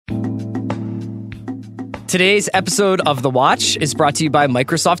Today's episode of The Watch is brought to you by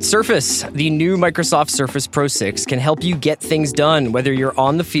Microsoft Surface. The new Microsoft Surface Pro 6 can help you get things done, whether you're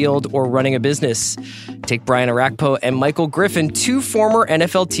on the field or running a business. Take Brian Arakpo and Michael Griffin, two former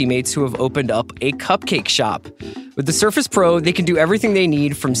NFL teammates who have opened up a cupcake shop. With the Surface Pro, they can do everything they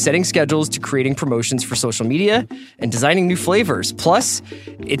need, from setting schedules to creating promotions for social media and designing new flavors. Plus,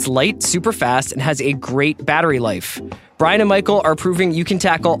 it's light, super fast, and has a great battery life. Brian and Michael are proving you can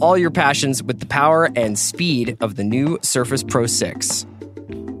tackle all your passions with the power and speed of the new Surface Pro 6.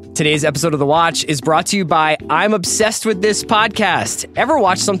 Today's episode of The Watch is brought to you by I'm Obsessed with This podcast. Ever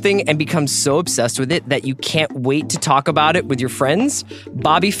watch something and become so obsessed with it that you can't wait to talk about it with your friends?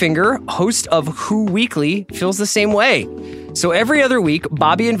 Bobby Finger, host of Who Weekly, feels the same way. So every other week,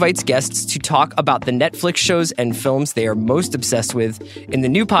 Bobby invites guests to talk about the Netflix shows and films they are most obsessed with in the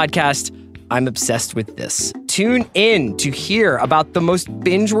new podcast, I'm Obsessed with This. Tune in to hear about the most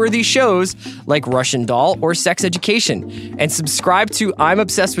binge-worthy shows like Russian Doll or Sex Education. And subscribe to I'm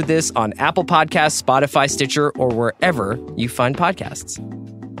Obsessed with This on Apple Podcasts, Spotify, Stitcher, or wherever you find podcasts.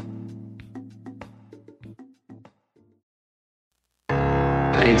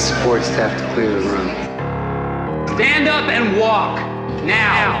 I need support staff to clear the room. Stand up and walk.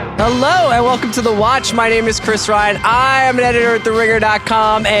 Now. Hello and welcome to The Watch. My name is Chris Ryan. I am an editor at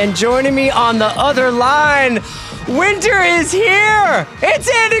TheRinger.com, and joining me on the other line, winter is here. It's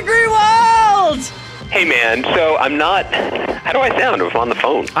Andy Greenwald. Hey man, so I'm not, how do I sound if I'm on the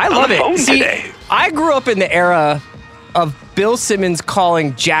phone? I love it. Phone See, today. I grew up in the era of Bill Simmons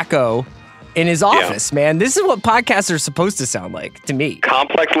calling Jacko in his office, man. This is what podcasts are supposed to sound like to me.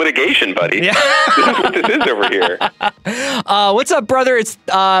 Complex litigation, buddy. Yeah. This is what this is over here. What's up, brother? It's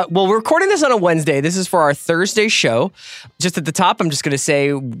we're recording this on a Wednesday. This is for our Thursday show. Just at the top, I'm just going to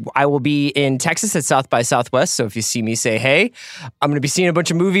say I will be in Texas at South by Southwest. So if you see me, say hey. I'm going to be seeing a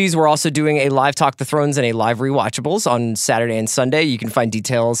bunch of movies. We're also doing a live Talk the Thrones and a live rewatchables on Saturday and Sunday. You can find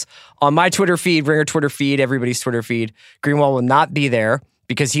details on my Twitter feed, Ringer Twitter feed, everybody's Twitter feed. Greenwald will not be there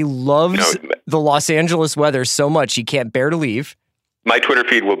because he loves the Los Angeles weather so much he can't bear to leave. My Twitter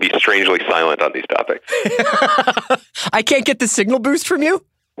feed will be strangely silent on these topics. I can't get the signal boost from you?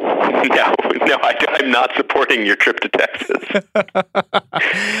 No, I'm not supporting your trip to Texas.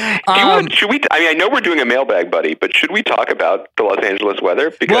 Should we? I know we're doing a mailbag, buddy, but should we talk about the Los Angeles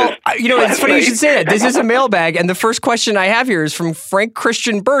weather? Because it's funny you should say that. This is a mailbag, and the first question I have here is from Frank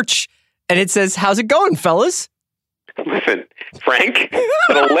Christian Birch, and it says, "How's it going, fellas?" Listen, Frank, at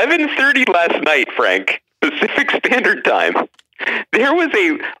 11:30 last night, Frank, Pacific Standard Time, there was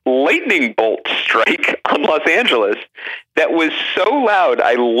a lightning bolt strike on Los Angeles that was so loud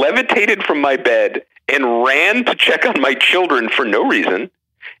I levitated from my bed and ran to check on my children for no reason.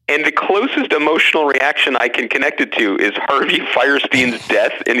 And the closest emotional reaction I can connect it to is Harvey Fierstein's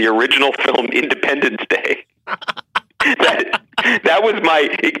death in the original film Independence Day. That was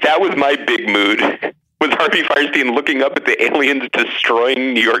my big mood. Was Harvey Fierstein looking up at the aliens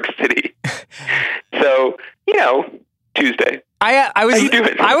destroying New York City? So, Tuesday.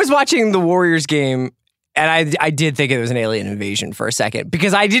 I was watching the Warriors game, and I did think it was an alien invasion for a second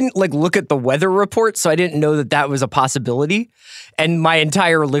because I didn't look at the weather report, so I didn't know that was a possibility. And my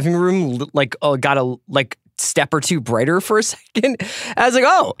entire living room got a step or two brighter for a second. I was like,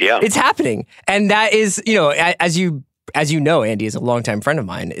 oh, yeah, it's happening. And that is, as you know, Andy is a longtime friend of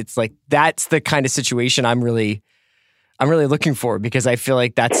mine. It's like that's the kind of situation I'm really looking for, because I feel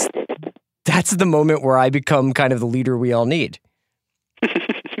like that's the moment where I become kind of the leader we all need.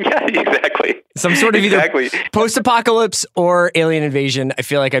 Yeah, exactly. Some sort of either post-apocalypse or alien invasion. I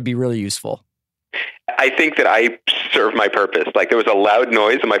feel like I'd be really useful. I think that I serve my purpose. There was a loud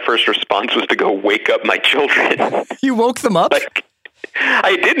noise, and my first response was to go wake up my children. You woke them up?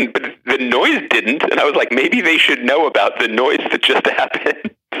 I didn't, but the noise didn't, and I was like, maybe they should know about the noise that just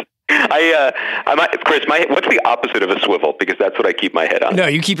happened. Chris, what's the opposite of a swivel? Because that's what I keep my head on. No,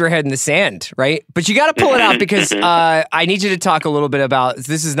 you keep your head in the sand, right? But you got to pull it out because I need you to talk a little bit about,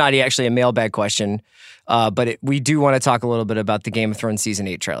 this is not actually a mailbag question, but we do want to talk a little bit about the Game of Thrones Season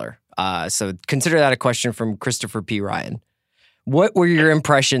 8 trailer. So consider that a question from Christopher P. Ryan. What were your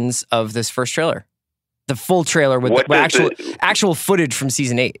impressions of this first trailer? The full trailer with the actual footage from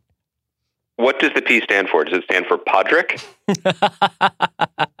Season 8. What does the P stand for? Does it stand for Podrick?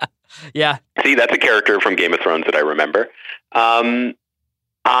 Yeah. See, that's a character from Game of Thrones that I remember.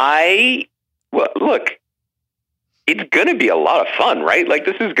 Look, it's going to be a lot of fun, right?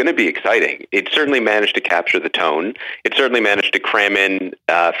 This is going to be exciting. It certainly managed to capture the tone. It certainly managed to cram in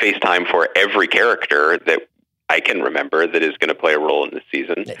FaceTime for every character that I can remember that is going to play a role in this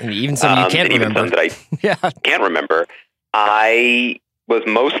season. And even some you can't remember. Even some that I can't remember. I was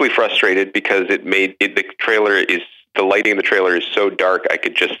mostly frustrated because the lighting in the trailer is so dark I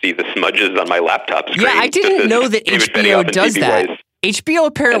could just see the smudges on my laptop screen. Yeah, I didn't know that David HBO Benioff and does TV that. Weiss. HBO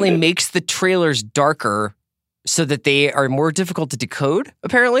apparently makes the trailers darker so that they are more difficult to decode,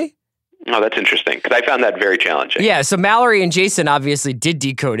 apparently. Oh, that's interesting, because I found that very challenging. Yeah, so Mallory and Jason obviously did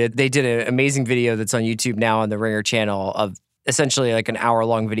decode it. They did an amazing video that's on YouTube now on the Ringer channel of essentially like an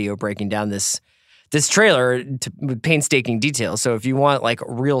hour-long video breaking down this trailer with painstaking detail. So if you want like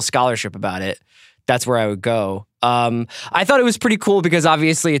real scholarship about it, that's where I would go. I thought it was pretty cool because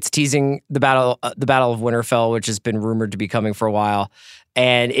obviously it's teasing the Battle of Winterfell, which has been rumored to be coming for a while.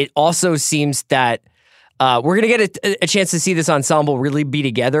 And it also seems that we're going to get a chance to see this ensemble really be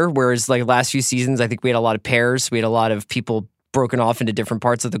together, whereas like last few seasons, I think we had a lot of pairs. We had a lot of people broken off into different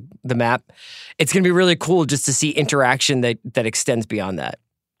parts of the map. It's going to be really cool just to see interaction that extends beyond that.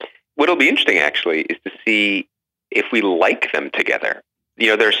 What'll be interesting, actually, is to see if we like them together. You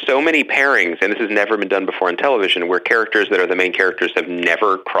know, there's so many pairings, and this has never been done before on television, where characters that are the main characters have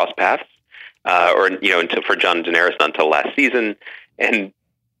never crossed paths, until for Jon and Daenerys, not until last season. And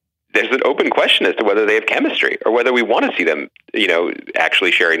there's an open question as to whether they have chemistry or whether we want to see them,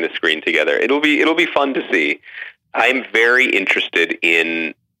 actually sharing the screen together. It'll be fun to see. I'm very interested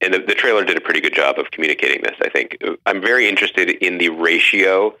and the trailer did a pretty good job of communicating this, I think. I'm very interested in the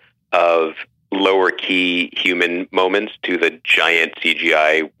ratio of lower key human moments to the giant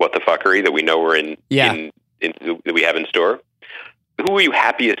CGI what the fuckery that we know we're in that we have in store. Who are you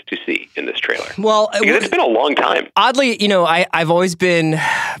happiest to see in this trailer? Well, because it's been a long time. Oddly, I've always been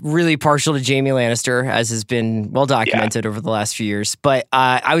really partial to Jaime Lannister, as has been well documented over the last few years. But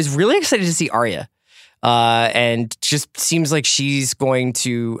I was really excited to see Arya. And just seems like she's going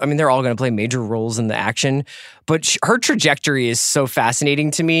to, they're all going to play major roles in the action, but her trajectory is so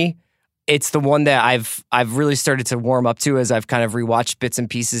fascinating to me. It's the one that I've really started to warm up to as I've kind of rewatched bits and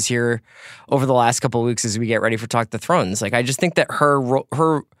pieces here over the last couple of weeks as we get ready for Talk of the Thrones. Like, I just think that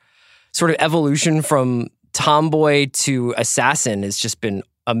her sort of evolution from tomboy to assassin has just been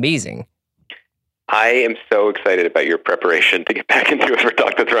amazing. I am so excited about your preparation to get back into it for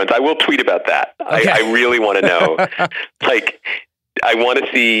Talk of the Thrones. I will tweet about that. Okay. I really want to know. I want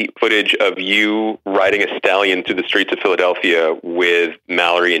to see footage of you riding a stallion through the streets of Philadelphia with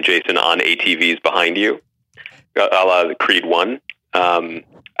Mallory and Jason on ATVs behind you, a la Creed 1.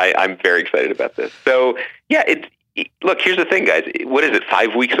 I'm very excited about this. So, yeah, look, here's the thing, guys. What is it,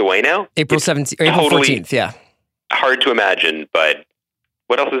 5 weeks away now? April 17th, April 14th, yeah. Hard to imagine, but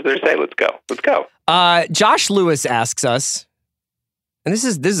what else is there to say? Let's go. Josh Lewis asks us, and this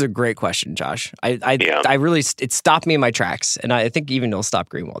is a great question, Josh. I really, it stopped me in my tracks, and I think even it'll stop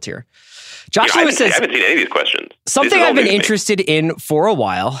Greenwald here. Josh Lewis says, I haven't seen any of these questions. Something I've been interested in for a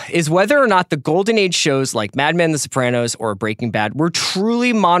while is whether or not the Golden Age shows like Mad Men, The Sopranos, or Breaking Bad were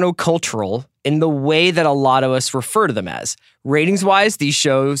truly monocultural in the way that a lot of us refer to them as. Ratings-wise, these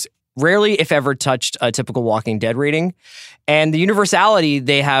shows rarely, if ever, touched a typical Walking Dead rating. And the universality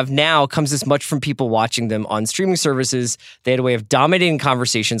they have now comes as much from people watching them on streaming services. They had a way of dominating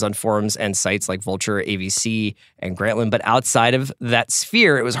conversations on forums and sites like Vulture, AVC, and Grantland. But outside of that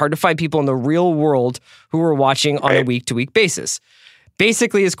sphere, it was hard to find people in the real world who were watching on a week-to-week basis.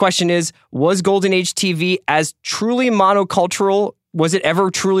 Basically, his question is, was Golden Age TV as truly monocultural? Was it ever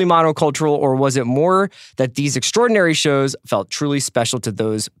truly monocultural, or was it more that these extraordinary shows felt truly special to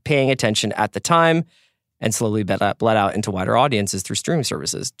those paying attention at the time and slowly bled out into wider audiences through streaming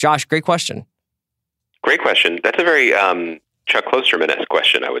services? Josh, great question. Great question. That's a very Chuck Klosterman-esque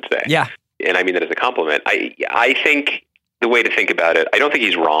question, I would say. Yeah. And I mean that as a compliment. I think the way to think about it, I don't think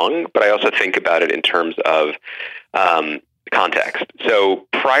he's wrong, but I also think about it in terms of context. So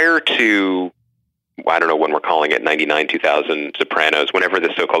prior to, I don't know when we're calling it, 99, 2000, Sopranos, whenever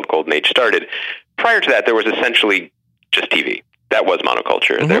the so-called Golden Age started, prior to that, there was essentially just TV. That was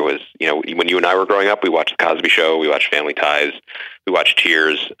monoculture. Mm-hmm. There was, when you and I were growing up, we watched The Cosby Show, we watched Family Ties, we watched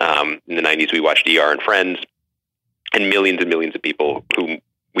Cheers. In the 90s, we watched ER and Friends, and millions of people who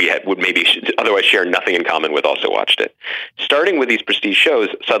would maybe otherwise share nothing in common with also watched it. Starting with these prestige shows,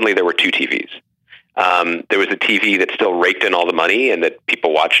 suddenly there were two TVs. There was a TV that still raked in all the money and that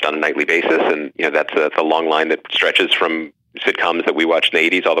people watched on a nightly basis. And, that's the long line that stretches from sitcoms that we watched in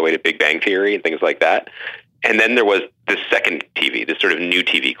the 80s all the way to Big Bang Theory and things like that. And then there was this second TV, this sort of new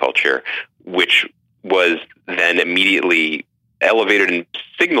TV culture, which was then immediately elevated and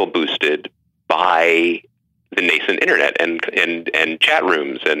signal boosted by the nascent internet and chat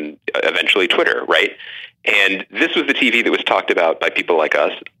rooms and eventually Twitter, right? And this was the TV that was talked about by people like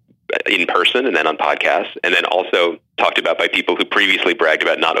us in person and then on podcasts, and then also talked about by people who previously bragged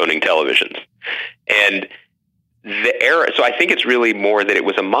about not owning televisions. And the era. So I think it's really more that it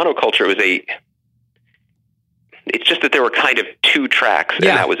was a monoculture. It's just that there were kind of two tracks, and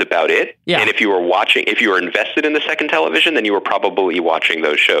that was about it. Yeah. And if you were invested in the second television, then you were probably watching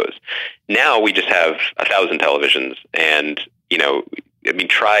those shows. Now we just have 1,000 televisions, and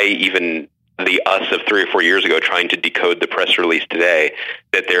try even the us of 3 or 4 years ago trying to decode the press release today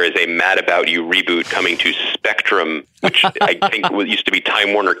that there is a Mad About You reboot coming to Spectrum, which I think used to be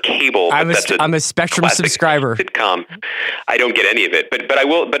Time Warner Cable. I'm a Spectrum subscriber. Sitcom. I don't get any of it, but I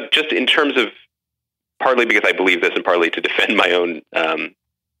will. But just in terms of, partly because I believe this and partly to defend my own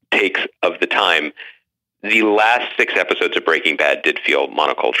takes of the time, the last 6 episodes of Breaking Bad did feel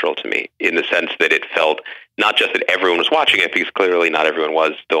monocultural to me, in the sense that it felt not just that everyone was watching it, because clearly not everyone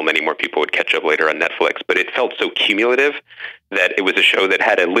was, still many more people would catch up later on Netflix, but it felt so cumulative that it was a show that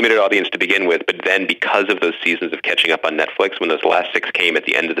had a limited audience to begin with, but then because of those seasons of catching up on Netflix, when those last 6 came at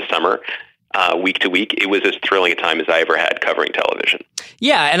the end of the summer, week to week, it was as thrilling a time as I ever had covering television.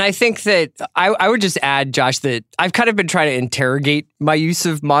 Yeah, and I think that I would just add, Josh, that I've kind of been trying to interrogate my use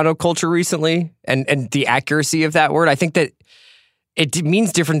of monoculture recently and the accuracy of that word. I think that it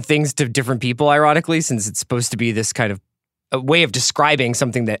means different things to different people, ironically, since it's supposed to be this kind of a way of describing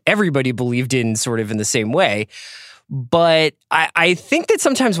something that everybody believed in sort of in the same way. But I think that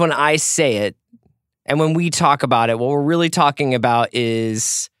sometimes when I say it and when we talk about it, what we're really talking about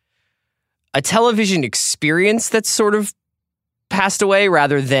is a television experience that's sort of passed away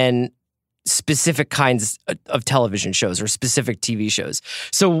rather than specific kinds of television shows or specific TV shows.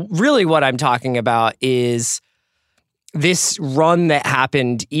 So really what I'm talking about is this run that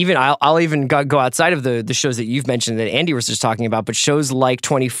happened, even I'll even go outside of the shows that you've mentioned that Andy was just talking about, but shows like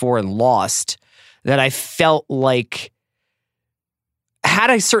 24 and Lost that I felt like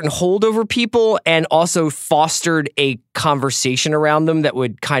had a certain hold over people and also fostered a conversation around them that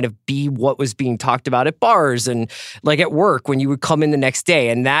would kind of be what was being talked about at bars and like at work when you would come in the next day.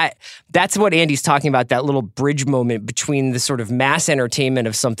 And that's what Andy's talking about, that little bridge moment between the sort of mass entertainment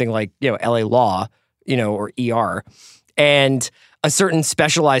of something like, LA Law, or ER, and a certain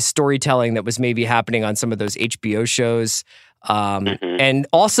specialized storytelling that was maybe happening on some of those HBO shows. And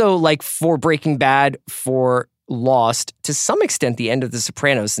also like for Breaking Bad, for Lost, to some extent the end of The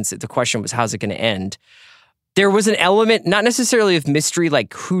Sopranos, since the question was how's it going to end, there was an element not necessarily of mystery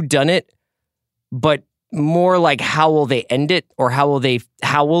like who done it, but more like how will they end it, or how will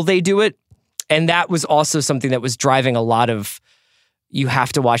they do it. And that was also something that was driving a lot of, you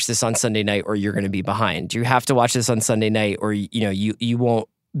have to watch this on Sunday night or you're going to be behind. You have to watch this on Sunday night or you won't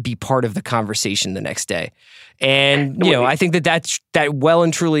be part of the conversation the next day. And I think that well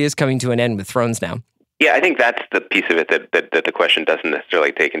and truly is coming to an end with Thrones now. Yeah, I think that's the piece of it that the question doesn't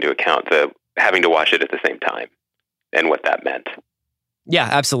necessarily take into account, the having to watch it at the same time and what that meant. Yeah,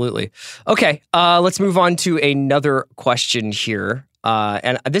 absolutely. Okay, let's move on to another question here.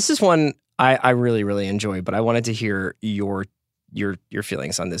 And this is one I really, really enjoy, but I wanted to hear your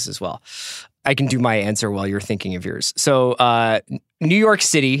feelings on this as well. I can do my answer while you're thinking of yours. So New York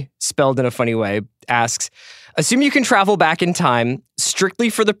City, spelled in a funny way, asks, assume you can travel back in time strictly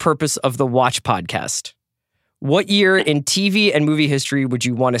for the purpose of the Watch podcast. What year in TV and movie history would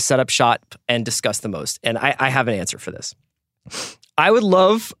you want to set up shop and discuss the most? And I have an answer for this. I would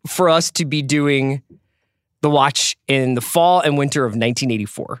love for us to be doing the Watch in the fall and winter of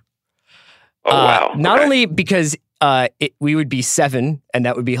 1984. Oh, wow. Not only because we would be 7, and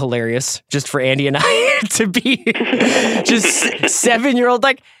that would be hilarious just for Andy and I to be just 7-year-old,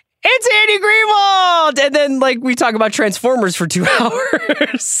 like, it's Andy Greenwald! And then, like, we talk about Transformers for 2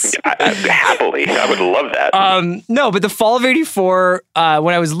 hours. Happily. I would love that. No, but the fall of 84,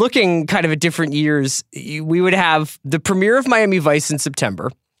 when I was looking kind of at different years, we would have the premiere of Miami Vice in September,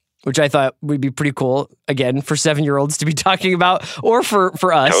 which I thought would be pretty cool, again, for 7-year-olds to be talking about, or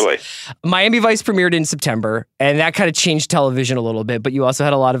for us. Totally. Miami Vice premiered in September, and that kind of changed television a little bit, but you also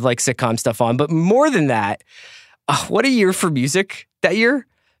had a lot of, like, sitcom stuff on. But more than that, what a year for music that year.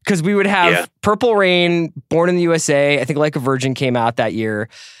 Because we would have Purple Rain, Born in the USA, I think Like a Virgin came out that year.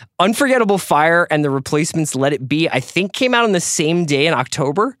 Unforgettable Fire and The Replacements' Let It Be, I think came out on the same day in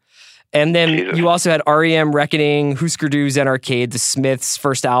October. And then you also had R.E.M., Reckoning, Husker Du, Zen Arcade, The Smiths'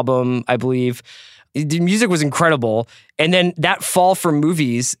 first album, I believe. The music was incredible. And then that fall for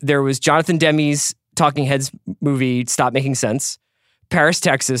movies, there was Jonathan Demme's Talking Heads movie, Stop Making Sense, Paris,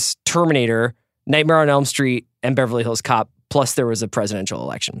 Texas, Terminator, Nightmare on Elm Street, and Beverly Hills Cop. Plus, there was a presidential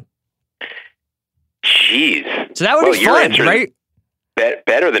election. Jeez. So that would be fun, right?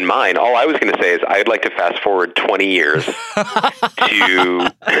 Better than mine. All I was going to say is I'd like to fast forward 20 years to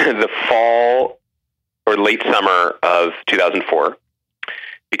the fall or late summer of 2004,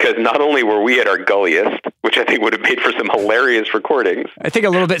 because not only were we at our gulliest, which I think would have made for some hilarious recordings. I think a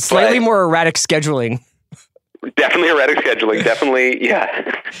little bit slightly more erratic scheduling. Definitely erratic scheduling. Definitely, yeah.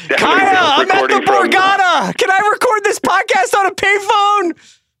 Kaya, I'm at the Borgata. Can I record this podcast on a payphone?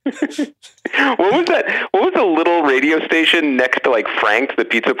 What was that? What was the little radio station next to like Frank's, the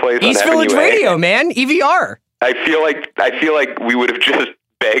pizza place? East on Village Avenue A? Radio, man. EVR. I feel like we would have just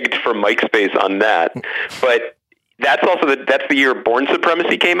begged for mic space on that. But that's also that's the year Born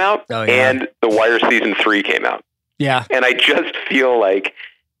Supremacy came out, and The Wire season 3 came out. Yeah, and I just feel like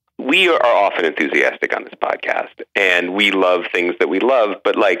we are often enthusiastic on this podcast, and we love things that we love,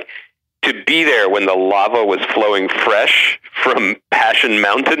 but like to be there when the lava was flowing fresh from Passion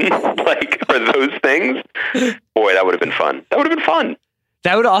Mountain, like for those things, boy, that would have been fun. That would have been fun.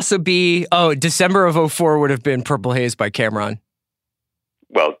 That would also be, December of 2004 would have been Purple Haze by Cameron.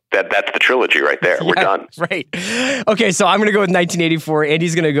 Well, that's the trilogy right there. We're done. Right. Okay, so I'm going to go with 1984.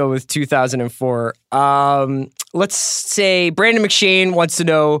 Andy's going to go with 2004. Let's say Brandon McShane wants to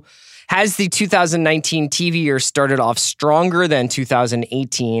know, has the 2019 TV year started off stronger than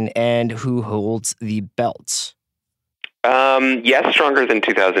 2018, and who holds the belt? Yes, stronger than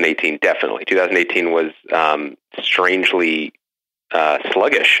 2018, definitely. 2018 was strangely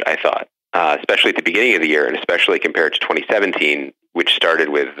sluggish, I thought, especially at the beginning of the year, and especially compared to 2017, which started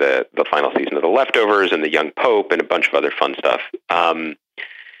with the final season of The Leftovers and The Young Pope and a bunch of other fun stuff.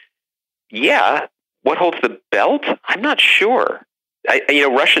 Yeah, what holds the belt? I'm not sure.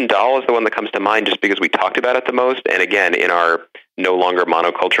 Russian Doll is the one that comes to mind just because we talked about it the most. And again, in our no longer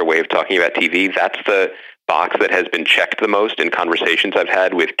monoculture way of talking about TV, that's the box that has been checked the most in conversations I've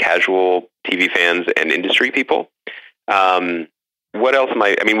had with casual TV fans and industry people. What else am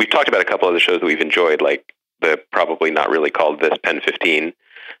I mean, we've talked about a couple of the shows that we've enjoyed, like the probably not really called This Pen 15.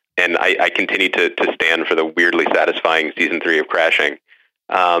 And I continue to stand for the weirdly satisfying season 3 of Crashing.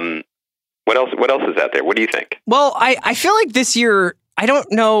 What else is out there? What do you think? Well, I feel like this year, I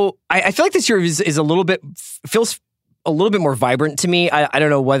don't know. I feel like this year is a little bit, feels a little bit more vibrant to me. I don't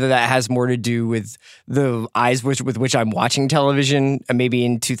know whether that has more to do with the eyes with which I'm watching television. Maybe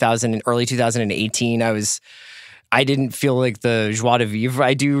in early 2018, I didn't feel like the joie de vivre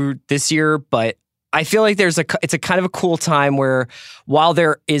I do this year, but I feel like it's a kind of a cool time where while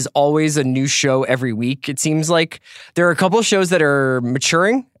there is always a new show every week, it seems like there are a couple of shows that are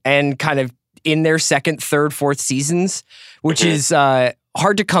maturing and kind of in their second, third, fourth seasons, which is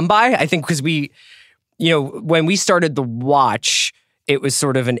hard to come by. I think because when we started The Watch, it was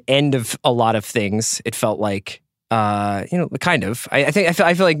sort of an end of a lot of things. It felt like, kind of. I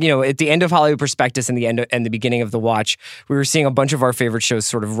feel like, at the end of Hollywood Prospectus and the beginning of The Watch, we were seeing a bunch of our favorite shows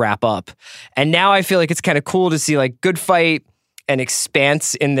sort of wrap up. And now I feel like it's kind of cool to see like Good Fight and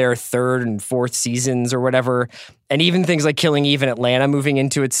Expanse in their third and fourth seasons or whatever. And even things like Killing Eve in Atlanta moving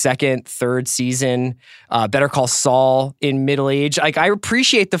into its second, third season. Better Call Saul in middle age. Like, I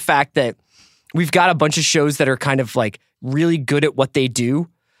appreciate the fact that we've got a bunch of shows that are kind of like really good at what they do.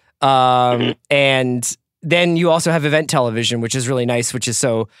 And then you also have event television, which is really nice, which is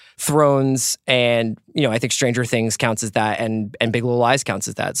so Thrones and, I think Stranger Things counts as that and Big Little Lies counts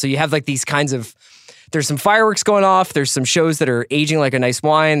as that. So you have like these kinds of, there's some fireworks going off. There's some shows that are aging like a nice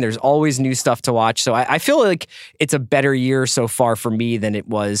wine. There's always new stuff to watch. So I feel like it's a better year so far for me than it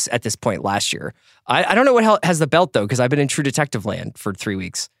was at this point last year. I don't know what has the belt though, because I've been in True Detective land for 3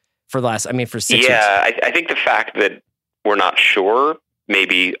 weeks for 6 weeks. Yeah, I think the fact that we're not sure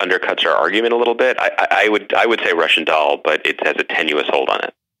maybe undercuts our argument a little bit. I would say Russian Doll, but it has a tenuous hold on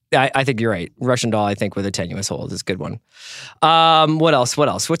it. I think you're right. Russian Doll, I think, with a tenuous hold is a good one. What else?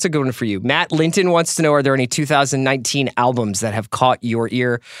 What's a good one for you? Matt Linton wants to know, are there any 2019 albums that have caught your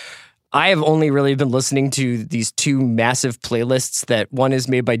ear? I have only really been listening to these 2 massive playlists that one is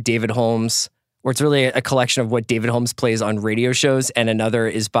made by David Holmes, where it's really a collection of what David Holmes plays on radio shows, and another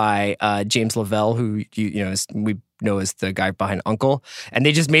is by James Lavelle, who we know as the guy behind Uncle. And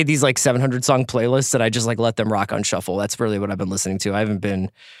they just made these like 700 song playlists that I just like let them rock on shuffle. That's really what I've been listening to. I haven't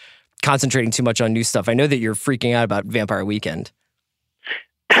been concentrating too much on new stuff. I know that you're freaking out about Vampire Weekend.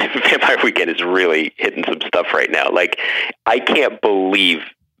 Vampire Weekend is really hitting some stuff right now. Like, I can't believe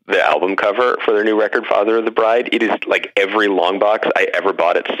the album cover for their new record, Father of the Bride. It is like every long box I ever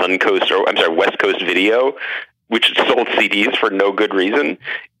bought at West Coast Video, which sold CDs for no good reason.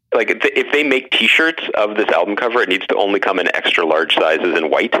 Like, if they make T-shirts of this album cover, it needs to only come in extra large sizes in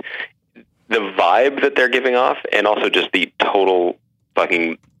white. The vibe that they're giving off, and also just the total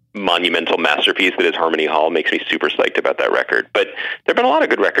fucking monumental masterpiece that is Harmony Hall, makes me super psyched about that record. But there've been a lot of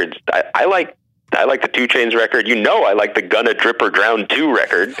good records. I like the 2 Chainz record. I like the Gonna Drip or Drown 2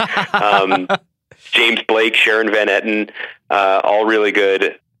 record. James Blake, Sharon Van Etten, all really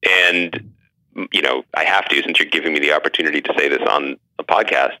good. And I have to, since you're giving me the opportunity to say this on a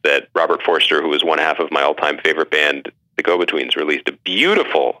podcast, that Robert Forster, who was one half of my all-time favorite band, the Go-Betweens, released a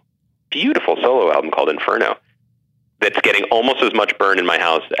beautiful, beautiful solo album called Inferno that's getting almost as much burn in my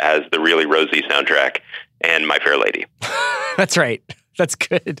house as the Really Rosie soundtrack and My Fair Lady. That's right. That's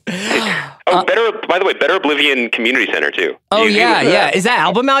good. By the way, Better Oblivion Community Center, too. Oh, yeah. Is that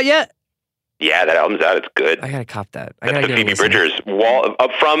album out yet? Yeah, that album's out. It's good. I gotta cop that. That's the Phoebe Bridgers wall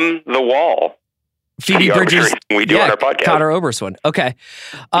up from the wall. Phoebe Bridgers. We do on our podcast. Connor Oberst one. Okay.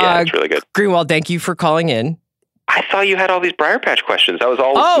 Yeah, it's really good. Greenwald, thank you for calling in. I thought you had all these Briar Patch questions. I was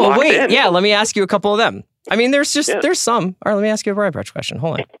all locked wait. in. Yeah, let me ask you a couple of them. I mean, there's some. All right, let me ask you a Briar Patch question.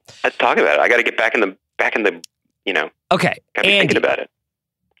 Hold on. Let's talk about it. I got to get back in the. Okay. Got to be thinking about it.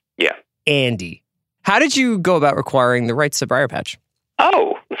 Yeah. Andy, how did you go about acquiring the rights to Briar Patch?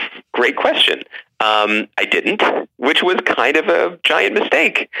 Oh, great question. I didn't, which was kind of a giant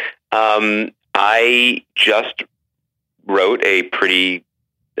mistake. I just wrote a pretty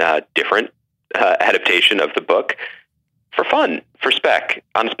different adaptation of the book for fun, on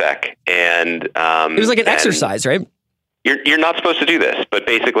spec. And it was like an exercise, right? You're not supposed to do this, but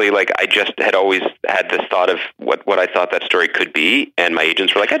basically, like, I just had always had this thought of what I thought that story could be, and my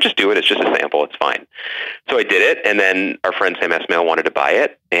agents were like, just do it. It's just a sample. It's fine. So I did it, and then our friend Sam Esmail wanted to buy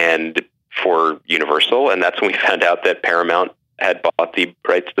it, and for Universal, and that's when we found out that Paramount had bought the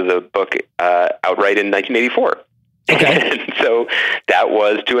rights to the book outright in 1984. Okay. And so that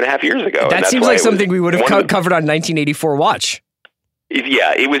was 2.5 years ago. That seems like something we would have covered on 1984 Watch.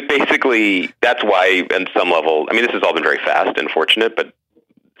 Yeah, it was basically, that's why, on some level, I mean, this has all been very fast and fortunate, but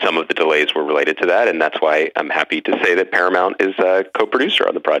some of the delays were related to that, and that's why I'm happy to say that Paramount is a co-producer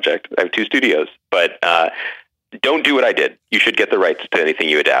on the project. I have 2 studios, but don't do what I did. You should get the rights to anything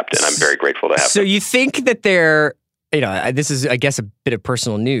you adapt, and I'm very grateful to have So them. You think that they're, this is, I guess, a bit of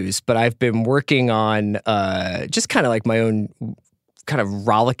personal news, but I've been working on just kind of like my own kind of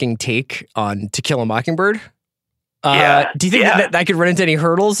rollicking take on To Kill a Mockingbird. Do you think that I could run into any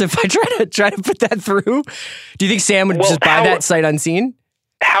hurdles if I try to put that through? Do you think Sam would just buy that sight unseen?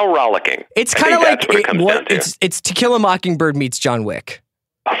 How rollicking? It's kind of like it's To Kill a Mockingbird meets John Wick.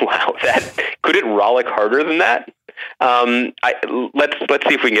 Oh, wow, could it rollick harder than that? Let's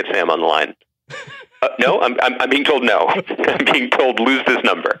see if we can get Sam on the line. No, I'm being told no. I'm being told lose this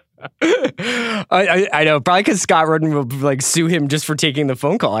number. I know, probably because Scott Rudin will like sue him just for taking the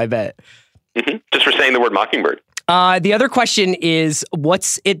phone call. I bet. Mm-hmm. Just for saying the word mockingbird. The other question is,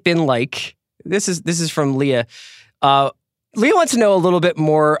 what's it been like? This is from Leah. Leah wants to know a little bit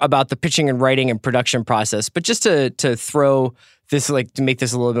more about the pitching and writing and production process, but just to throw this, like, to make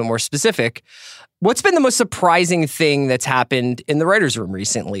this a little bit more specific, what's been the most surprising thing that's happened in the writer's room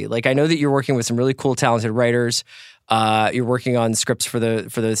recently? Like, I know that you're working with some really cool, talented writers. You're working on scripts for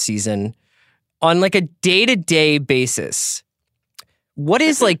the season. On like a day-to-day basis, what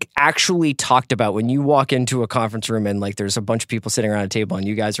is like actually talked about when you walk into a conference room and like there's a bunch of people sitting around a table and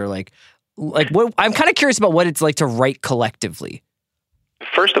you guys are like what? I'm kind of curious about what it's like to write collectively.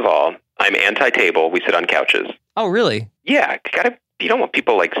 First of all, I'm anti-table. We sit on couches. Oh, really? Yeah, you don't want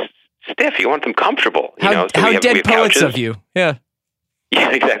people like stiff. You want them comfortable. How dead poets couches. Of you. Yeah.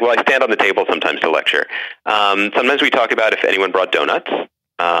 Yeah, exactly. Well, I stand on the table sometimes to lecture. Sometimes we talk about if anyone brought donuts.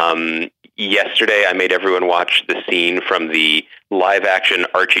 Yesterday, I made everyone watch the scene from the live-action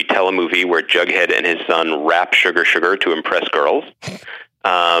Archie telemovie where Jughead and his son rap Sugar Sugar to impress girls.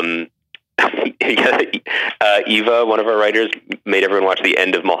 Eva, one of our writers, made everyone watch the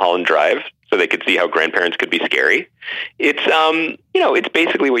end of Mulholland Drive so they could see how grandparents could be scary. It's, it's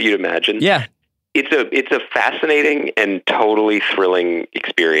basically what you'd imagine. Yeah. It's a fascinating and totally thrilling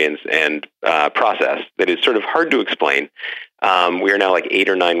experience and process that is sort of hard to explain. We are now like 8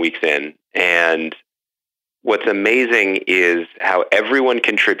 or 9 weeks in, and what's amazing is how everyone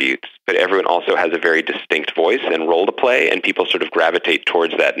contributes, but everyone also has a very distinct voice and role to play, and people sort of gravitate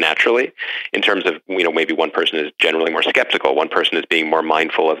towards that naturally in terms of, maybe one person is generally more skeptical, one person is being more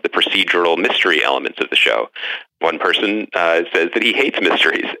mindful of the procedural mystery elements of the show. One person says that he hates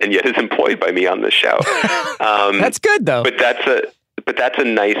mysteries and yet is employed by me on the show. That's good though. But that's a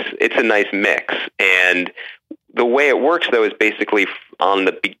nice mix. And the way it works, though, is basically on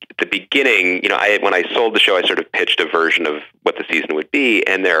the beginning. When I sold the show, I sort of pitched a version of what the season would be,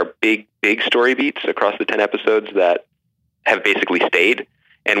 and there are big story beats across the 10 episodes that have basically stayed.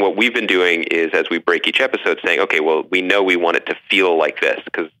 And what we've been doing is, as we break each episode, saying, okay, well, we know we want it to feel like this,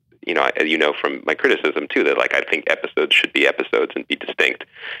 because as you know from my criticism too, that like I think episodes should be episodes and be distinct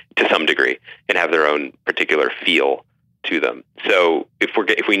to some degree and have their own particular feel. to them. So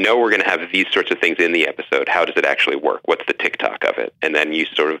if we know we're going to have these sorts of things in the episode, how does it actually work? What's the TikTok of it? And then you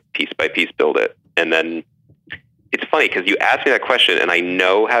sort of piece by piece build it. And then it's funny because you ask me that question and I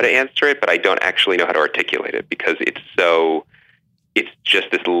know how to answer it, but I don't actually know how to articulate it because it's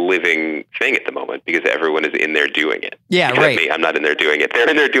just this living thing at the moment because everyone is in there doing it. Yeah, Except right. me, I'm not in there doing it. They're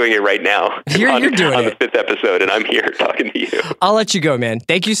in there doing it right now. You're doing on it. the 5th episode, and I'm here talking to you. I'll let you go, man.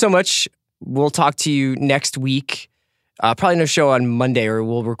 Thank you so much. We'll talk to you next week. Probably no show on Monday, or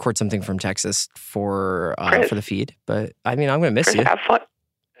we'll record something from Texas for the feed. But I mean, I'm going to miss Chris, you. Have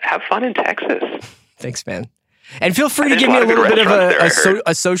fun in Texas. Thanks, man. And feel free to give me a little bit of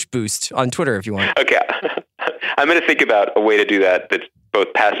a Soch boost on Twitter if you want. Okay. I'm going to think about a way to do that that's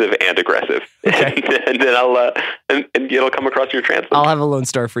both passive and aggressive. Okay. and then I'll and it'll come across your translate. I'll have a Lone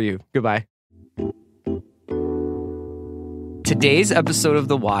Star for you. Goodbye. Today's episode of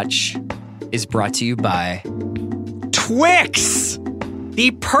The Watch is brought to you by Twix,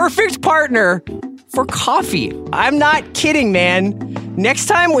 the perfect partner for coffee. I'm not kidding, man. Next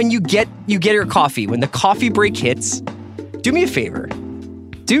time when you get your coffee, when the coffee break hits, do me a favor.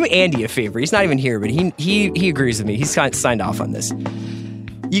 Do Andy a favor. He's not even here, but he agrees with me. He's signed off on this.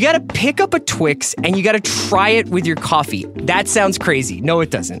 You got to pick up a Twix and you got to try it with your coffee. That sounds crazy. No, it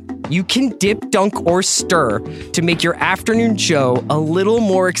doesn't. You can dip, dunk, or stir to make your afternoon Joe a little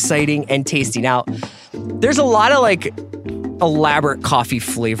more exciting and tasty. Now, there's a lot of elaborate coffee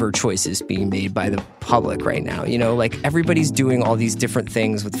flavor choices being made by the public right now. You know, like everybody's doing all these different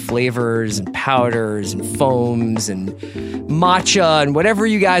things with flavors and powders and foams and matcha and whatever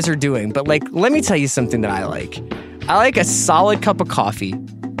you guys are doing. But let me tell you something that I like. I like a solid cup of coffee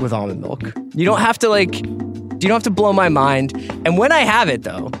with almond milk. You don't have to blow my mind. And when I have it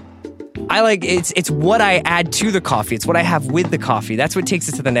though, I like it's what I add to the coffee. It's what I have with the coffee. That's what takes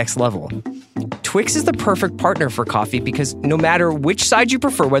it to the next level. Twix is the perfect partner for coffee because no matter which side you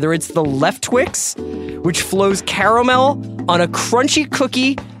prefer, whether it's the left Twix, which flows caramel on a crunchy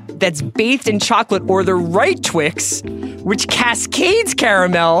cookie that's bathed in chocolate, or the right Twix, which cascades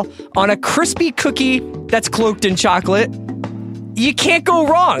caramel on a crispy cookie that's cloaked in chocolate, you can't go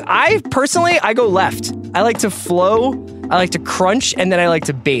wrong. I go left. I like to flow, I like to crunch, and then I like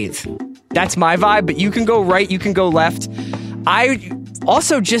to bathe. That's my vibe, but you can go right, you can go left. I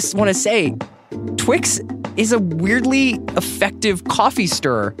also just want to say, Twix is a weirdly effective coffee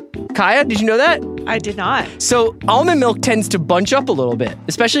stirrer. Kaya, did you know that? I did not. So almond milk tends to bunch up a little bit,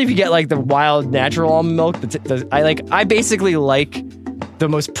 especially if you get the wild natural almond milk. I basically like the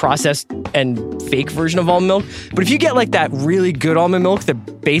most processed and fake version of almond milk. But if you get that really good almond milk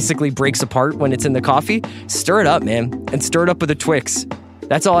that basically breaks apart when it's in the coffee, stir it up, man, and stir it up with a Twix.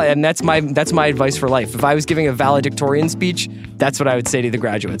 That's all, and that's my advice for life. If I was giving a valedictorian speech, that's what I would say to the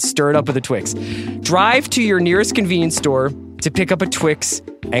graduates. Stir it up with a Twix. Drive to your nearest convenience store to pick up a Twix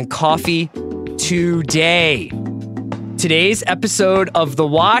and coffee today. Today's episode of The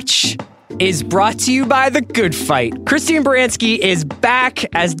Watch is brought to you by The Good Fight. Christine Baranski is back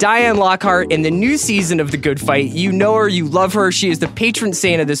as Diane Lockhart in the new season of The Good Fight. You know her, you love her. She is the patron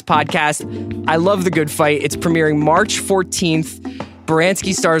saint of this podcast. I love The Good Fight. It's premiering March 14th.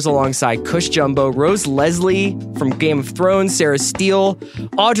 Baranski stars alongside Cush Jumbo, Rose Leslie from Game of Thrones, Sarah Steele,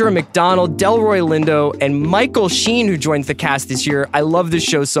 Audra McDonald, Delroy Lindo, and Michael Sheen, who joins the cast this year. I love this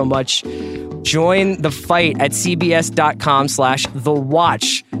show so much. Join the fight at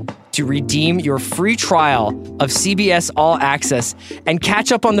cbs.com/thewatch to redeem your free trial of CBS All Access and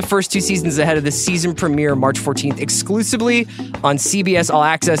catch up on the first 2 seasons ahead of the season premiere March 14th, exclusively on CBS All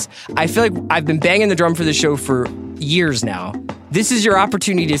Access. I feel like I've been banging the drum for the show for years now. This is your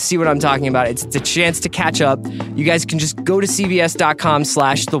opportunity to see what I'm talking about. It's a chance to catch up. You guys can just go to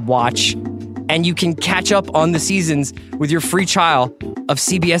cbs.com/thewatch and you can catch up on the seasons with your free trial of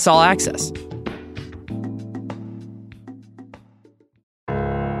CBS All Access.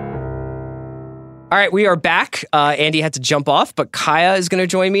 All right, we are back. Andy had to jump off, but Kaya is going to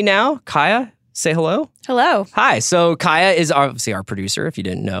join me now. Kaya, say hello. Hello. Hi. So Kaya is obviously our producer, if you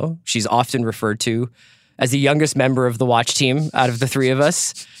didn't know. She's often referred to as the youngest member of the Watch team out of the three of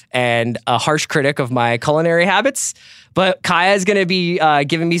us and a harsh critic of my culinary habits. But Kaya is going to be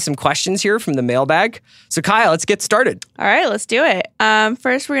giving me some questions here from the mailbag. So Kaya, let's get started. All right, let's do it.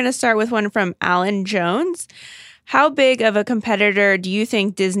 First, we're going to start with one from Alan Jones. How big of a competitor do you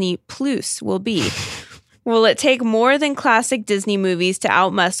think Disney Plus will be? Will it take more than classic Disney movies to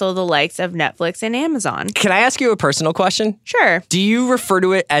outmuscle the likes of Netflix and Amazon? Can I ask you a personal question? Sure. Do you refer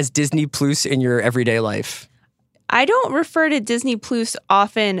to it as Disney Plus in your everyday life? I don't refer to Disney Plus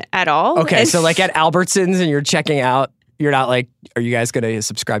often at all. Okay, so at Albertsons and you're checking out You're not like, are you guys going to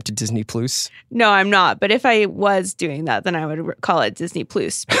subscribe to Disney Plus? No, I'm not. But if I was doing that, then I would call it Disney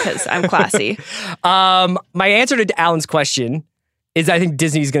Plus because I'm classy. My answer to Alan's question is I think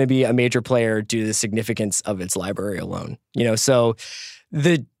Disney's going to be a major player due to the significance of its library alone. So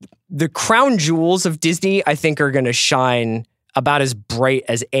the crown jewels of Disney, I think, are going to shine about as bright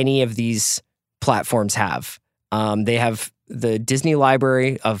as any of these platforms have. They have the Disney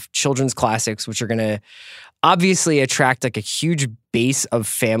library of children's classics, which are going to obviously attract like a huge base of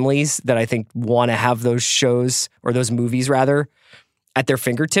families that I think want to have those shows or those movies rather at their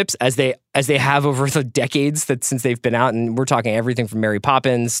fingertips as they have over the decades that since they've been out. And we're talking everything from Mary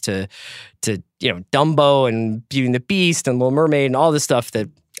Poppins to Dumbo and Beauty and the Beast and Little Mermaid and all this stuff that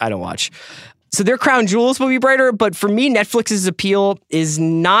I don't watch. So their crown jewels will be brighter. But for me, Netflix's appeal is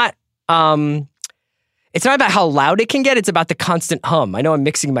not it's not about how loud it can get. It's about the constant hum. I know I'm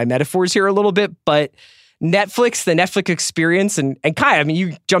mixing my metaphors here a little bit, but the Netflix experience, and Kai, I mean,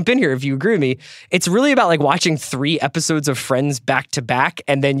 you jump in here if you agree with me. It's really about like watching 3 episodes of Friends back to back,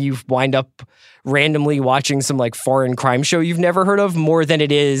 and then you wind up randomly watching some like foreign crime show you've never heard of more than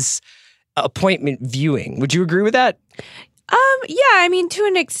it is appointment viewing. Would you agree with that? Yeah, I mean, to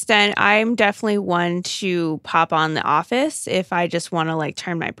an extent, I'm definitely one to pop on The Office if I just want to like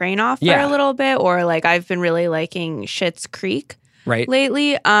turn my brain off for a little bit, or like I've been really liking Schitt's Creek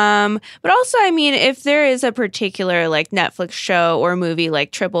lately. But also, I mean, if there is a particular like Netflix show or movie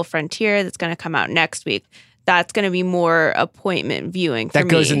like Triple Frontier that's going to come out next week, that's going to be more appointment viewing for me. That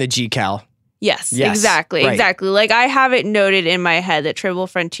goes in the GCal. Yes, exactly. Like I have it noted in my head that Triple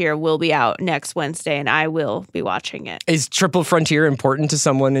Frontier will be out next Wednesday and I will be watching it. Is Triple Frontier important to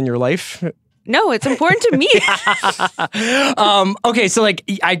someone in your life? No, it's important to me. Okay, so like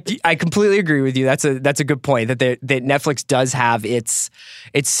I completely agree with you. That's a good point that Netflix does have its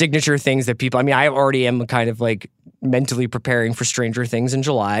signature things that people. I mean, I already am kind of like mentally preparing for Stranger Things in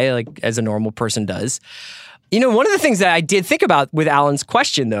July, like as a normal person does. One of the things that I did think about with Alan's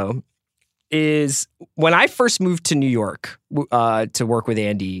question though is when I first moved to New York to work with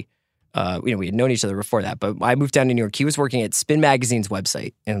Andy. We had known each other before that, but I moved down to New York. He was working at Spin Magazine's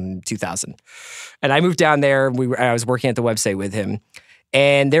website in 2000. And I moved down there. I was working at the website with him.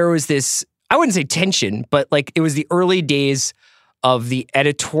 And there was this, I wouldn't say tension, but like it was the early days of the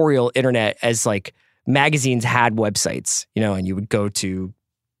editorial internet as like magazines had websites, and you would go to,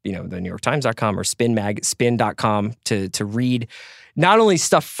 the NewYorkTimes.com or spin.com to read not only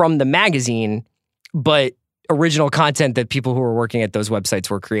stuff from the magazine, but original content that people who were working at those websites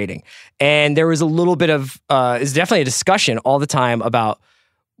were creating. And there was a little bit of, it's definitely a discussion all the time about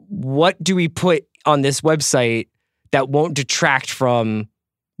what do we put on this website that won't detract from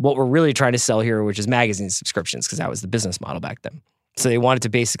what we're really trying to sell here, which is magazine subscriptions, because that was the business model back then. So they wanted to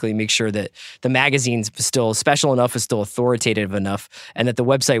basically make sure that the magazines was still special enough, was still authoritative enough, and that the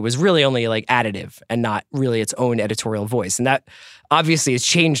website was really only like additive and not really its own editorial voice. And that obviously has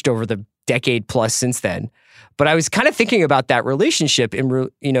changed over the decade plus since then. But I was kind of thinking about that relationship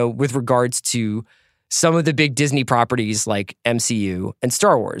with regards to some of the big Disney properties like MCU and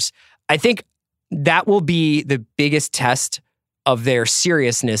Star Wars. I think that will be the biggest test of their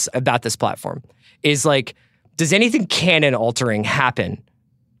seriousness about this platform is like, does anything canon altering happen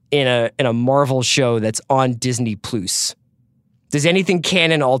in a Marvel show that's on Disney Plus? Does anything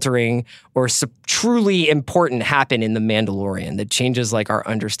canon altering or truly important happen in The Mandalorian that changes like our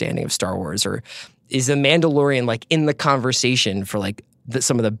understanding of Star Wars? Or is The Mandalorian like in the conversation for like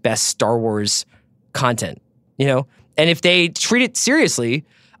some of the best Star Wars content, And if they treat it seriously,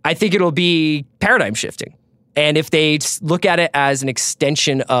 I think it'll be paradigm shifting. And if they look at it as an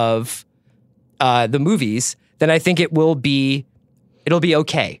extension of the movies, then I think it'll be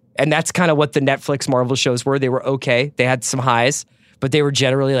okay. And that's kind of what the Netflix Marvel shows were. They were okay. They had some highs, but they were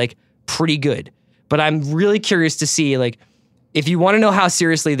generally like pretty good. But I'm really curious to see like, if you want to know how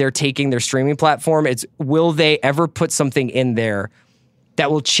seriously they're taking their streaming platform, it's will they ever put something in there that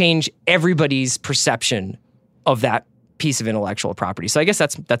will change everybody's perception of that piece of intellectual property? So I guess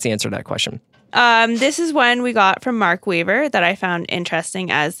that's the answer to that question. This is one we got from Mark Weaver that I found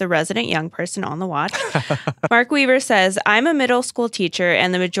interesting as the resident young person on the watch. Mark Weaver says, I'm a middle school teacher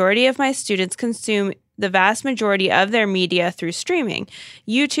and the majority of my students consume the vast majority of their media through streaming,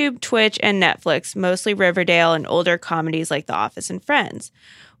 YouTube, Twitch, and Netflix, mostly Riverdale and older comedies like The Office and Friends.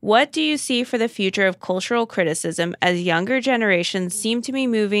 What do you see for the future of cultural criticism as younger generations seem to be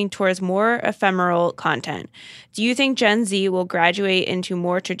moving towards more ephemeral content? Do you think Gen Z will graduate into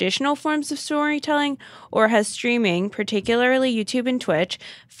more traditional forms of storytelling, or has streaming, particularly YouTube and Twitch,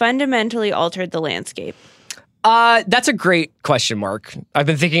 fundamentally altered the landscape? That's a great question, Mark. I've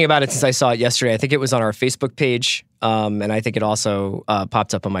been thinking about it since I saw it yesterday. I think it was on our Facebook page. and I think it also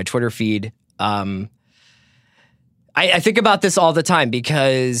popped up on my Twitter feed. I think about this all the time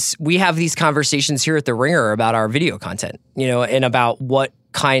because we have these conversations here at The Ringer about our video content, and about what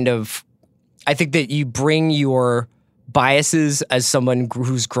kind of, I think that you bring your biases as someone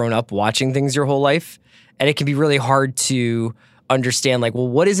who's grown up watching things your whole life. And it can be really hard to understand, like, well,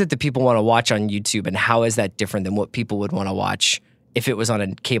 what is it that people want to watch on YouTube and how is that different than what people would want to watch if it was on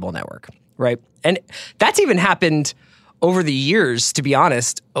a cable network, right? And that's even happened over the years, to be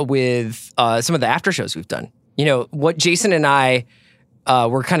honest, with some of the after shows we've done. What Jason and I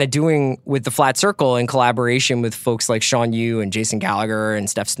were kind of doing with the Flat Circle in collaboration with folks like Sean Yu and Jason Gallagher and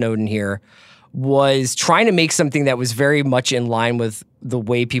Steph Snowden here was trying to make something that was very much in line with the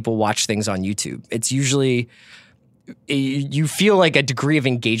way people watch things on YouTube. It's usually, you feel like a degree of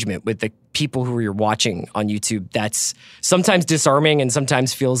engagement with the people who you're watching on YouTube that's sometimes disarming and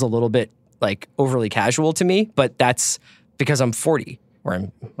sometimes feels a little bit like overly casual to me, but that's because I'm 40, or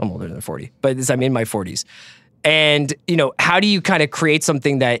I'm older than 40, but I'm in my 40s. And, how do you kind of create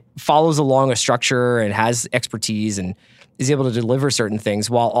something that follows along a structure and has expertise and is able to deliver certain things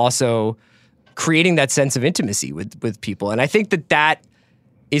while also creating that sense of intimacy with people? And I think that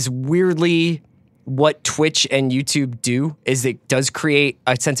is weirdly what Twitch and YouTube do, is it does create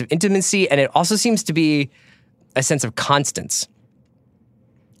a sense of intimacy, and it also seems to be a sense of constance.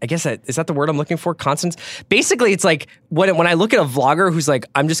 I guess is that the word I'm looking for? Constance. Basically, it's like when I look at a vlogger who's like,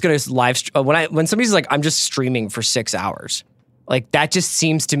 I'm just going to live. When somebody's like, I'm just streaming for 6 hours, like that just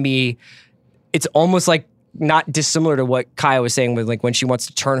seems to me, it's almost like not dissimilar to what Kaya was saying with like when she wants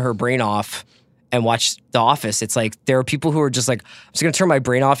to turn her brain off and watch The Office. It's like there are people who are just like, I'm just going to turn my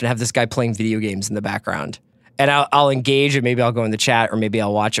brain off and have this guy playing video games in the background, and I'll engage, and maybe I'll go in the chat, or maybe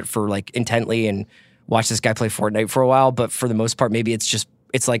I'll watch it for like intently and watch this guy play Fortnite for a while. But for the most part, maybe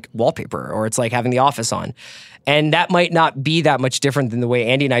it's like wallpaper, or it's like having The Office on. And that might not be that much different than the way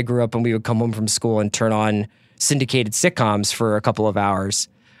Andy and I grew up when we would come home from school and turn on syndicated sitcoms for a couple of hours.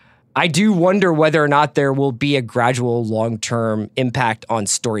 I do wonder whether or not there will be a gradual long-term impact on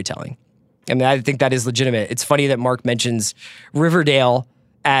storytelling. I mean, I think that is legitimate. It's funny that Mark mentions Riverdale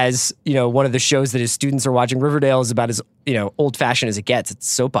as, one of the shows that his students are watching. Riverdale is about as, old-fashioned as it gets. It's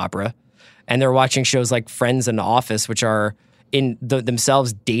soap opera. And they're watching shows like Friends and The Office, which are in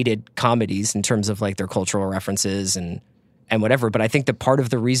themselves dated comedies in terms of like their cultural references and whatever. But I think that part of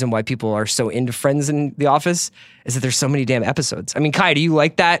the reason why people are so into Friends and The Office is that there's so many damn episodes. I mean, Kai, do you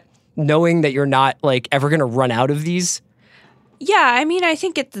like that, knowing that you're not like ever going to run out of these? Yeah, I mean, I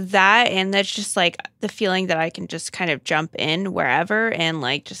think it's that, and that's just like the feeling that I can just kind of jump in wherever and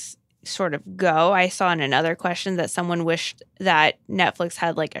like just sort of go. I saw in another question that someone wished that Netflix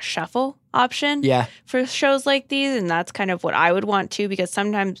had like a shuffle option for shows like these, and that's kind of what I would want too, because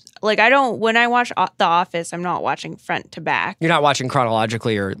sometimes like when I watch The Office, I'm not watching front to back. You're not watching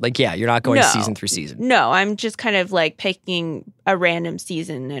chronologically, or like, you're not going season through season. No, I'm just kind of like picking a random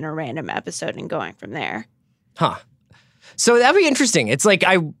season and a random episode and going from there. Huh. So that'd be interesting. It's like,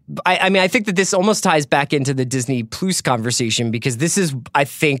 I mean, I think that this almost ties back into the Disney Plus conversation, because this is, I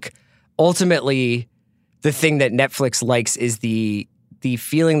think, ultimately the thing that Netflix likes is the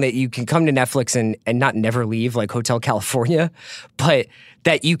feeling that you can come to Netflix and not never leave, like Hotel California, but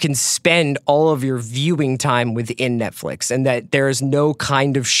that you can spend all of your viewing time within Netflix, and that there is no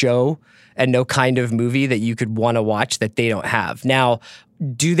kind of show and no kind of movie that you could want to watch that they don't have. Now,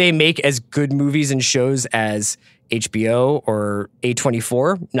 do they make as good movies and shows as HBO or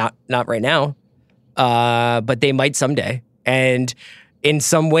A24? Not right now, but they might someday. And in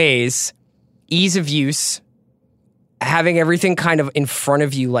some ways, ease of use, having everything kind of in front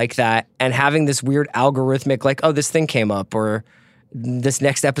of you like that, and having this weird algorithmic, like, oh, this thing came up, or this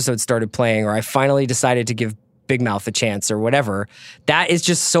next episode started playing, or I finally decided to give Big Mouth a chance, or whatever. That is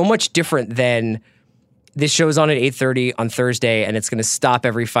just so much different than this show's on at 8:30 on Thursday, and it's going to stop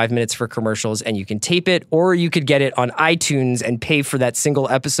every 5 minutes for commercials, and you can tape it, or you could get it on iTunes and pay for that single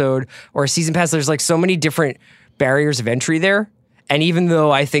episode or a season pass. There's like so many different barriers of entry there. And even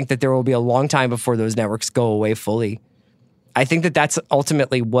though I think that there will be a long time before those networks go away fully, I think that that's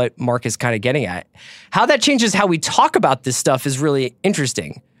ultimately what Mark is kind of getting at. How that changes how we talk about this stuff is really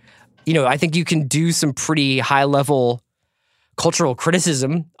interesting. I think you can do some pretty high-level cultural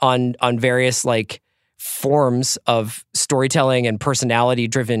criticism on various like forms of storytelling and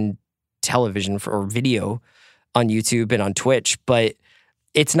personality-driven television or video on YouTube and on Twitch, but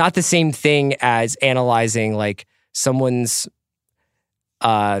it's not the same thing as analyzing like someone's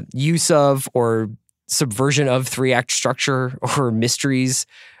use of or subversion of 3-act structure or mysteries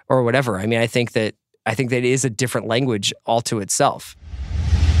or whatever. I mean, I think that it is a different language all to itself.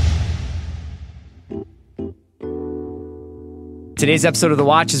 Today's episode of The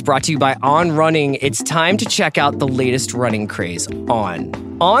Watch is brought to you by On Running. It's time to check out the latest running craze, On.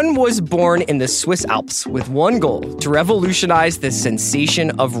 On was born in the Swiss Alps with one goal: to revolutionize the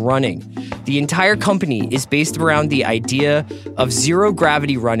sensation of running. The entire company is based around the idea of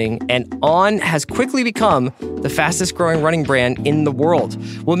zero-gravity running, and On has quickly become the fastest-growing running brand in the world.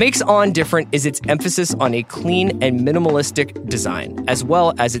 What makes On different is its emphasis on a clean and minimalistic design, as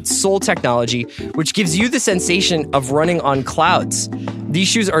well as its sole technology, which gives you the sensation of running on clouds. These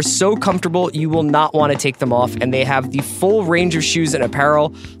shoes are so comfortable, you will not want to take them off, and they have the full range of shoes and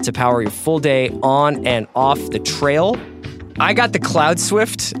apparel to power your full day on and off the trail. I got the Cloud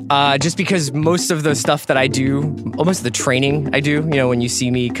Swift just because most of the stuff that I do, most of the training I do, when you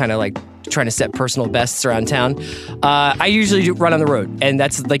see me kind of like trying to set personal bests around town, I usually do run on the road. And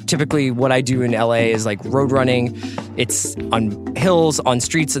that's like typically what I do in LA is like road running. It's on hills, on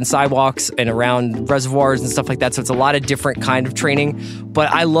streets and sidewalks and around reservoirs and stuff like that. So it's a lot of different kind of training. But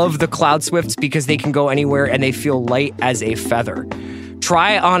I love the Cloud Swifts because they can go anywhere and they feel light as a feather.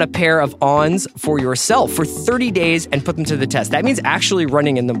 Try on a pair of Ons for yourself for 30 days and put them to the test. That means actually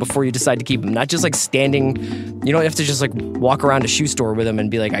running in them before you decide to keep them, not just like standing. You don't have to just like walk around a shoe store with them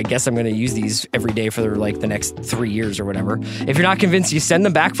and be like, I guess I'm going to use these every day for like the next 3 years or whatever. If you're not convinced, you send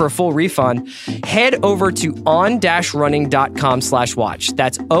them back for a full refund. Head over to on-running.com/watch.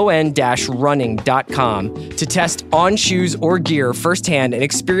 That's on-running.com to test On shoes or gear firsthand and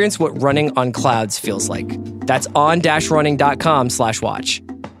experience what running on clouds feels like. That's on-running.com/watch.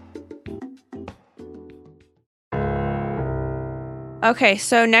 Okay,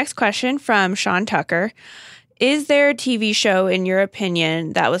 so next question from Sean Tucker. Is there a TV show, in your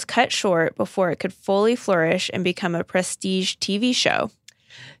opinion, that was cut short before it could fully flourish and become a prestige TV show?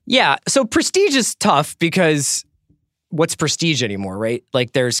 Yeah, so prestige is tough because what's prestige anymore, right?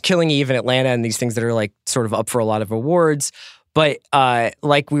 Like there's Killing Eve in Atlanta and these things that are like sort of up for a lot of awards. But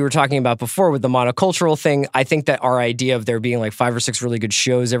like we were talking about before with the monocultural thing, I think that our idea of there being like 5 or 6 really good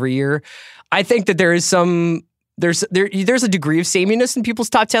shows every year, I think that there is there's a degree of sameness in people's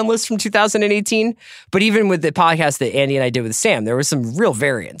top 10 lists from 2018. But even with the podcast that Andy and I did with Sam, there was some real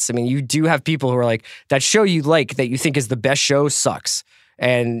variance. I mean, you do have people who are like, that show you like that you think is the best show sucks.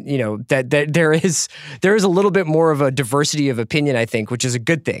 And, that there is a little bit more of a diversity of opinion, I think, which is a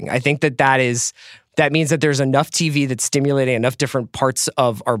good thing. I think that means that there's enough TV that's stimulating enough different parts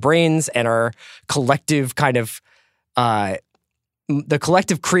of our brains and our collective kind of, the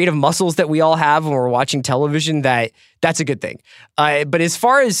collective creative muscles that we all have when we're watching television, that's a good thing. But as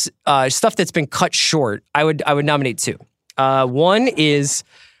far as stuff that's been cut short, I would nominate 2. One is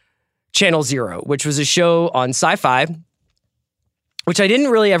Channel Zero, which was a show on Sci-Fi, which I didn't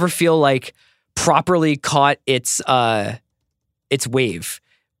really ever feel like properly caught its wave.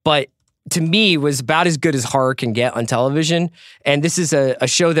 But to me, was about as good as horror can get on television. And this is a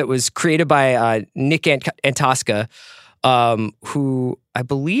show that was created by Nick Antosca, who I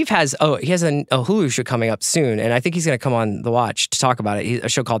believe he has a Hulu show coming up soon. And I think he's going to come on The Watch to talk about it. A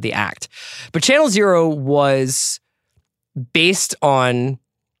show called The Act. But Channel Zero was based on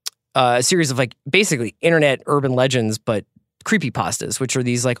a series of like basically internet urban legends, but creepypastas, which are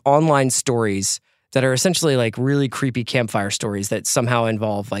these like online stories that are essentially like really creepy campfire stories that somehow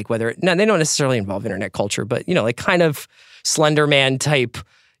involve like they don't necessarily involve internet culture, but like kind of Slender Man type,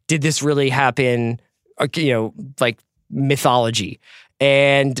 did this really happen? Like mythology.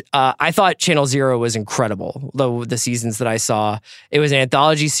 And I thought Channel Zero was incredible. The seasons that I saw, it was an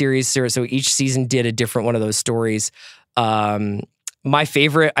anthology series, so each season did a different one of those stories. My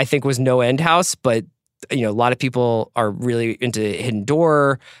favorite, I think, was No End House, but a lot of people are really into Hidden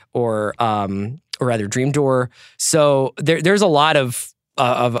Door or rather Dream Door. So there's a lot of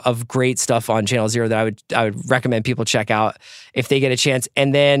great stuff on Channel Zero that I would recommend people check out if they get a chance.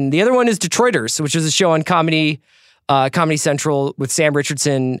 And then the other one is Detroiters, which is a show on Comedy Central with Sam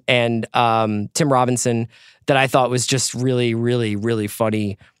Richardson and Tim Robinson that I thought was just really, really, really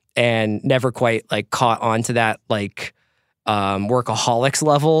funny and never quite like caught on to that like Workaholics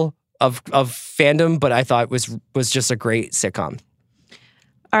level of fandom, but I thought was just a great sitcom.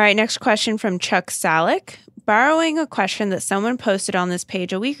 All right, next question from Chuck Salick. Borrowing a question that someone posted on this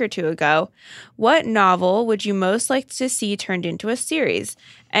page a week or 2 ago, what novel would you most like to see turned into a series?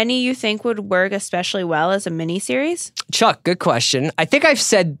 Any you think would work especially well as a miniseries? Chuck, good question. I think I've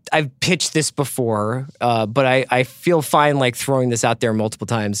pitched this before, but I feel fine like throwing this out there multiple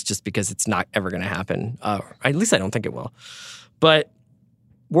times just because it's not ever going to happen. At least I don't think it will. But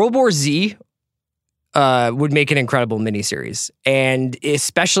World War Z would make an incredible miniseries. And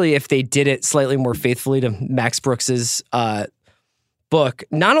especially if they did it slightly more faithfully to Max Brooks's book,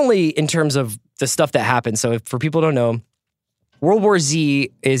 not only in terms of the stuff that happened. So for people who don't know, World War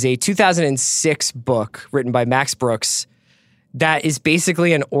Z is a 2006 book written by Max Brooks that is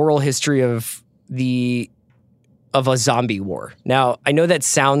basically an oral history of a zombie war. Now, I know that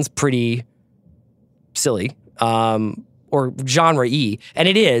sounds pretty silly, or genre-y, and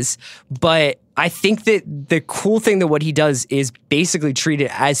it is, but I think that the cool thing that what he does is basically treat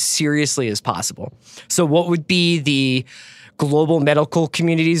it as seriously as possible. So what would be the global medical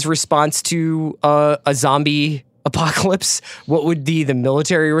community's response to a zombie apocalypse? What would be the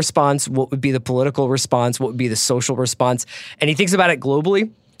military response? What would be the political response? What would be the social response? And he thinks about it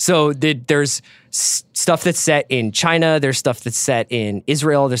globally. So there's stuff that's set in China. There's stuff that's set in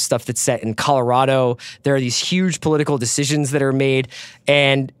Israel. There's stuff that's set in Colorado. There are these huge political decisions that are made.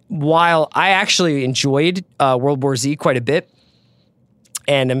 And while I actually enjoyed World War Z quite a bit,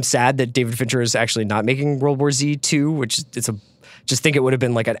 and I'm sad that David Fincher is actually not making World War Z 2, which just think it would have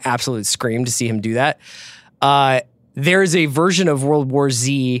been like an absolute scream to see him do that. There's a version of World War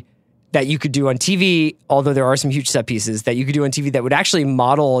Z that you could do on TV, although there are some huge set pieces that you could do on TV that would actually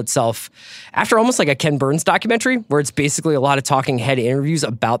model itself after almost like a Ken Burns documentary, where it's basically a lot of talking head interviews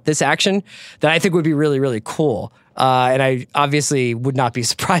about this action that I think would be really, really cool. And I obviously would not be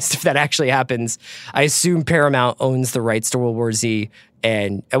surprised if that actually happens. I assume Paramount owns the rights to World War Z,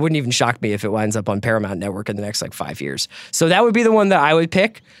 and it wouldn't even shock me if it winds up on Paramount Network in the next like 5 years. So that would be the one that I would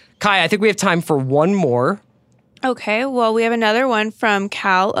pick. Kai, I think we have time for one more. Okay, well, we have another one from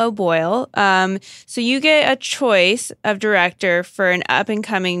Cal O'Boyle. So you get a choice of director for an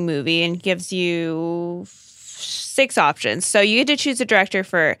up-and-coming movie and gives you 6 options. So you get to choose a director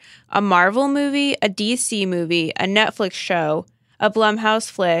for a Marvel movie, a DC movie, a Netflix show, a Blumhouse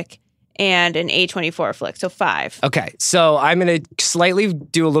flick, and an A24 flick. So 5. Okay, so I'm going to slightly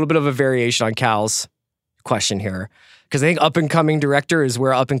do a little bit of a variation on Cal's question here, because I think up-and-coming director is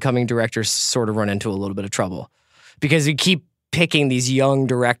where up-and-coming directors sort of run into a little bit of trouble. Because you keep picking these young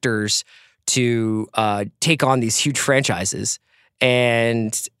directors to take on these huge franchises.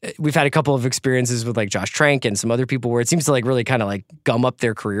 And we've had a couple of experiences with like Josh Trank and some other people where it seems to like really kind of like gum up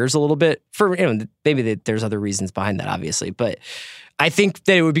their careers a little bit. For, you know, maybe there's other reasons behind that, obviously. But I think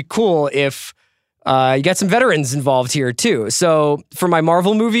that it would be cool if you got some veterans involved here too. So for my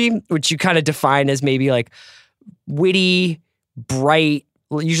Marvel movie, which you kind of define as maybe like witty, bright,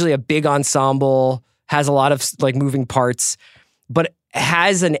 usually a big ensemble, has a lot of like moving parts, but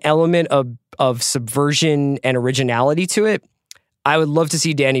has an element of subversion and originality to it. I would love to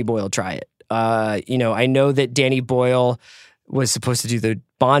see Danny Boyle try it. I know that Danny Boyle was supposed to do the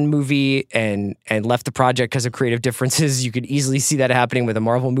Bond movie and left the project because of creative differences. You could easily see that happening with a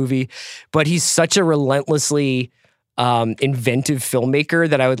Marvel movie, but he's such a relentlessly inventive filmmaker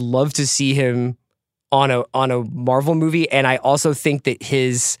that I would love to see him on a Marvel movie. And I also think that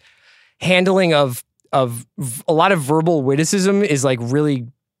his handling of a lot of verbal witticism is like really,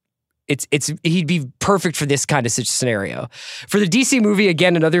 he'd be perfect for this kind of scenario. For the DC movie,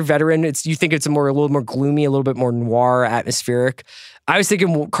 again, another veteran, you think it's a little more gloomy, a little bit more noir, atmospheric. I was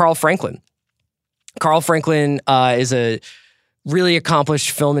thinking Carl Franklin. Carl Franklin is a really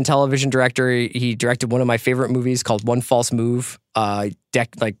accomplished film and television director. He directed one of my favorite movies called One False Move, like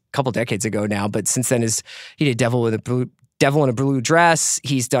a couple decades ago now, but since then he did Devil in a Blue Dress.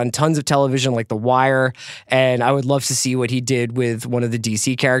 He's done tons of television like The Wire, and I would love to see what he did with one of the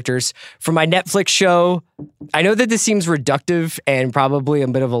DC characters. For my Netflix show, I know that this seems reductive and probably a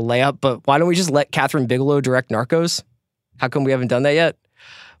bit of a layup, but why don't we just let Catherine Bigelow direct Narcos? How come we haven't done that yet?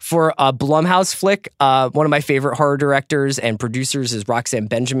 For a Blumhouse flick, one of my favorite horror directors and producers is Roxanne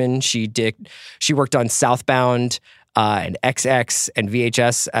Benjamin. She worked on Southbound, and XX and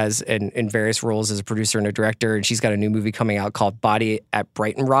VHS in various roles as a producer and a director. And she's got a new movie coming out called Body at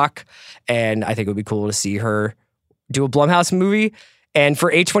Brighton Rock. And I think it would be cool to see her do a Blumhouse movie. And for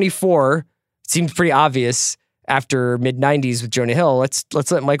A24, it seems pretty obvious after mid-90s with Jonah Hill, let's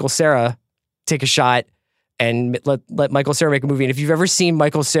let Michael Cera take a shot and let Michael Cera make a movie. And if you've ever seen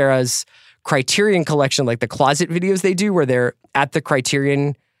Michael Cera's Criterion collection, like the closet videos they do where they're at the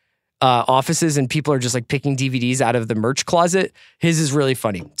Criterion offices and people are just like picking DVDs out of the merch closet, his is really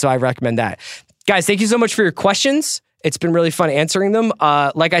funny. So I recommend that. Guys, thank you so much for your questions. It's been really fun answering them.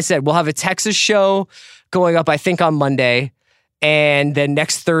 Like I said, we'll have a Texas show going up, I think, on Monday. And then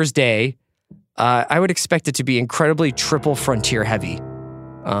next Thursday, I would expect it to be incredibly triple frontier heavy.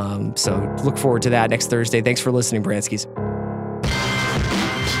 So look forward to that next Thursday. Thanks for listening, Branskis.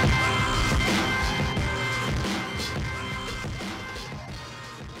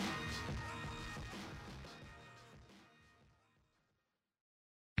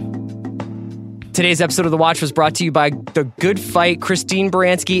 Today's episode of The Watch was brought to you by The Good Fight. Christine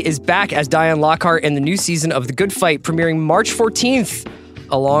Baranski is back as Diane Lockhart in the new season of The Good Fight, premiering March 14th,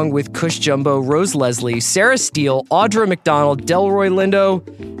 along with Cush Jumbo, Rose Leslie, Sarah Steele, Audra McDonald, Delroy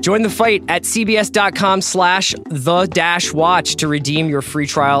Lindo. Join the fight at cbs.com/the-watch to redeem your free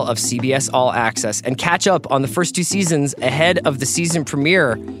trial of CBS All Access and catch up on the first 2 seasons ahead of the season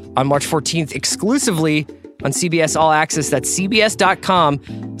premiere on March 14th exclusively on CBS All Access. That's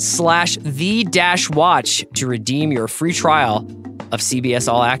cbs.com/the-watch to redeem your free trial of CBS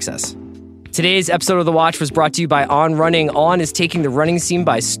All Access. Today's episode of The Watch was brought to you by On Running. On is taking the running scene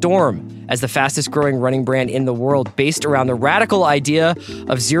by storm as the fastest growing running brand in the world, based around the radical idea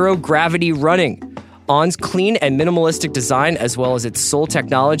of zero gravity running. On's clean and minimalistic design, as well as its sole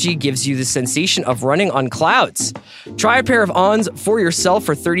technology, gives you the sensation of running on clouds. Try a pair of Ons for yourself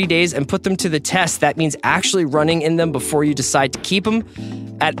for 30 days and put them to the test. That means actually running in them before you decide to keep them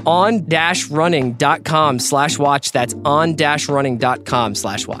at on-running.com/watch. That's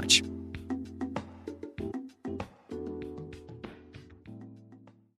on-running.com/watch.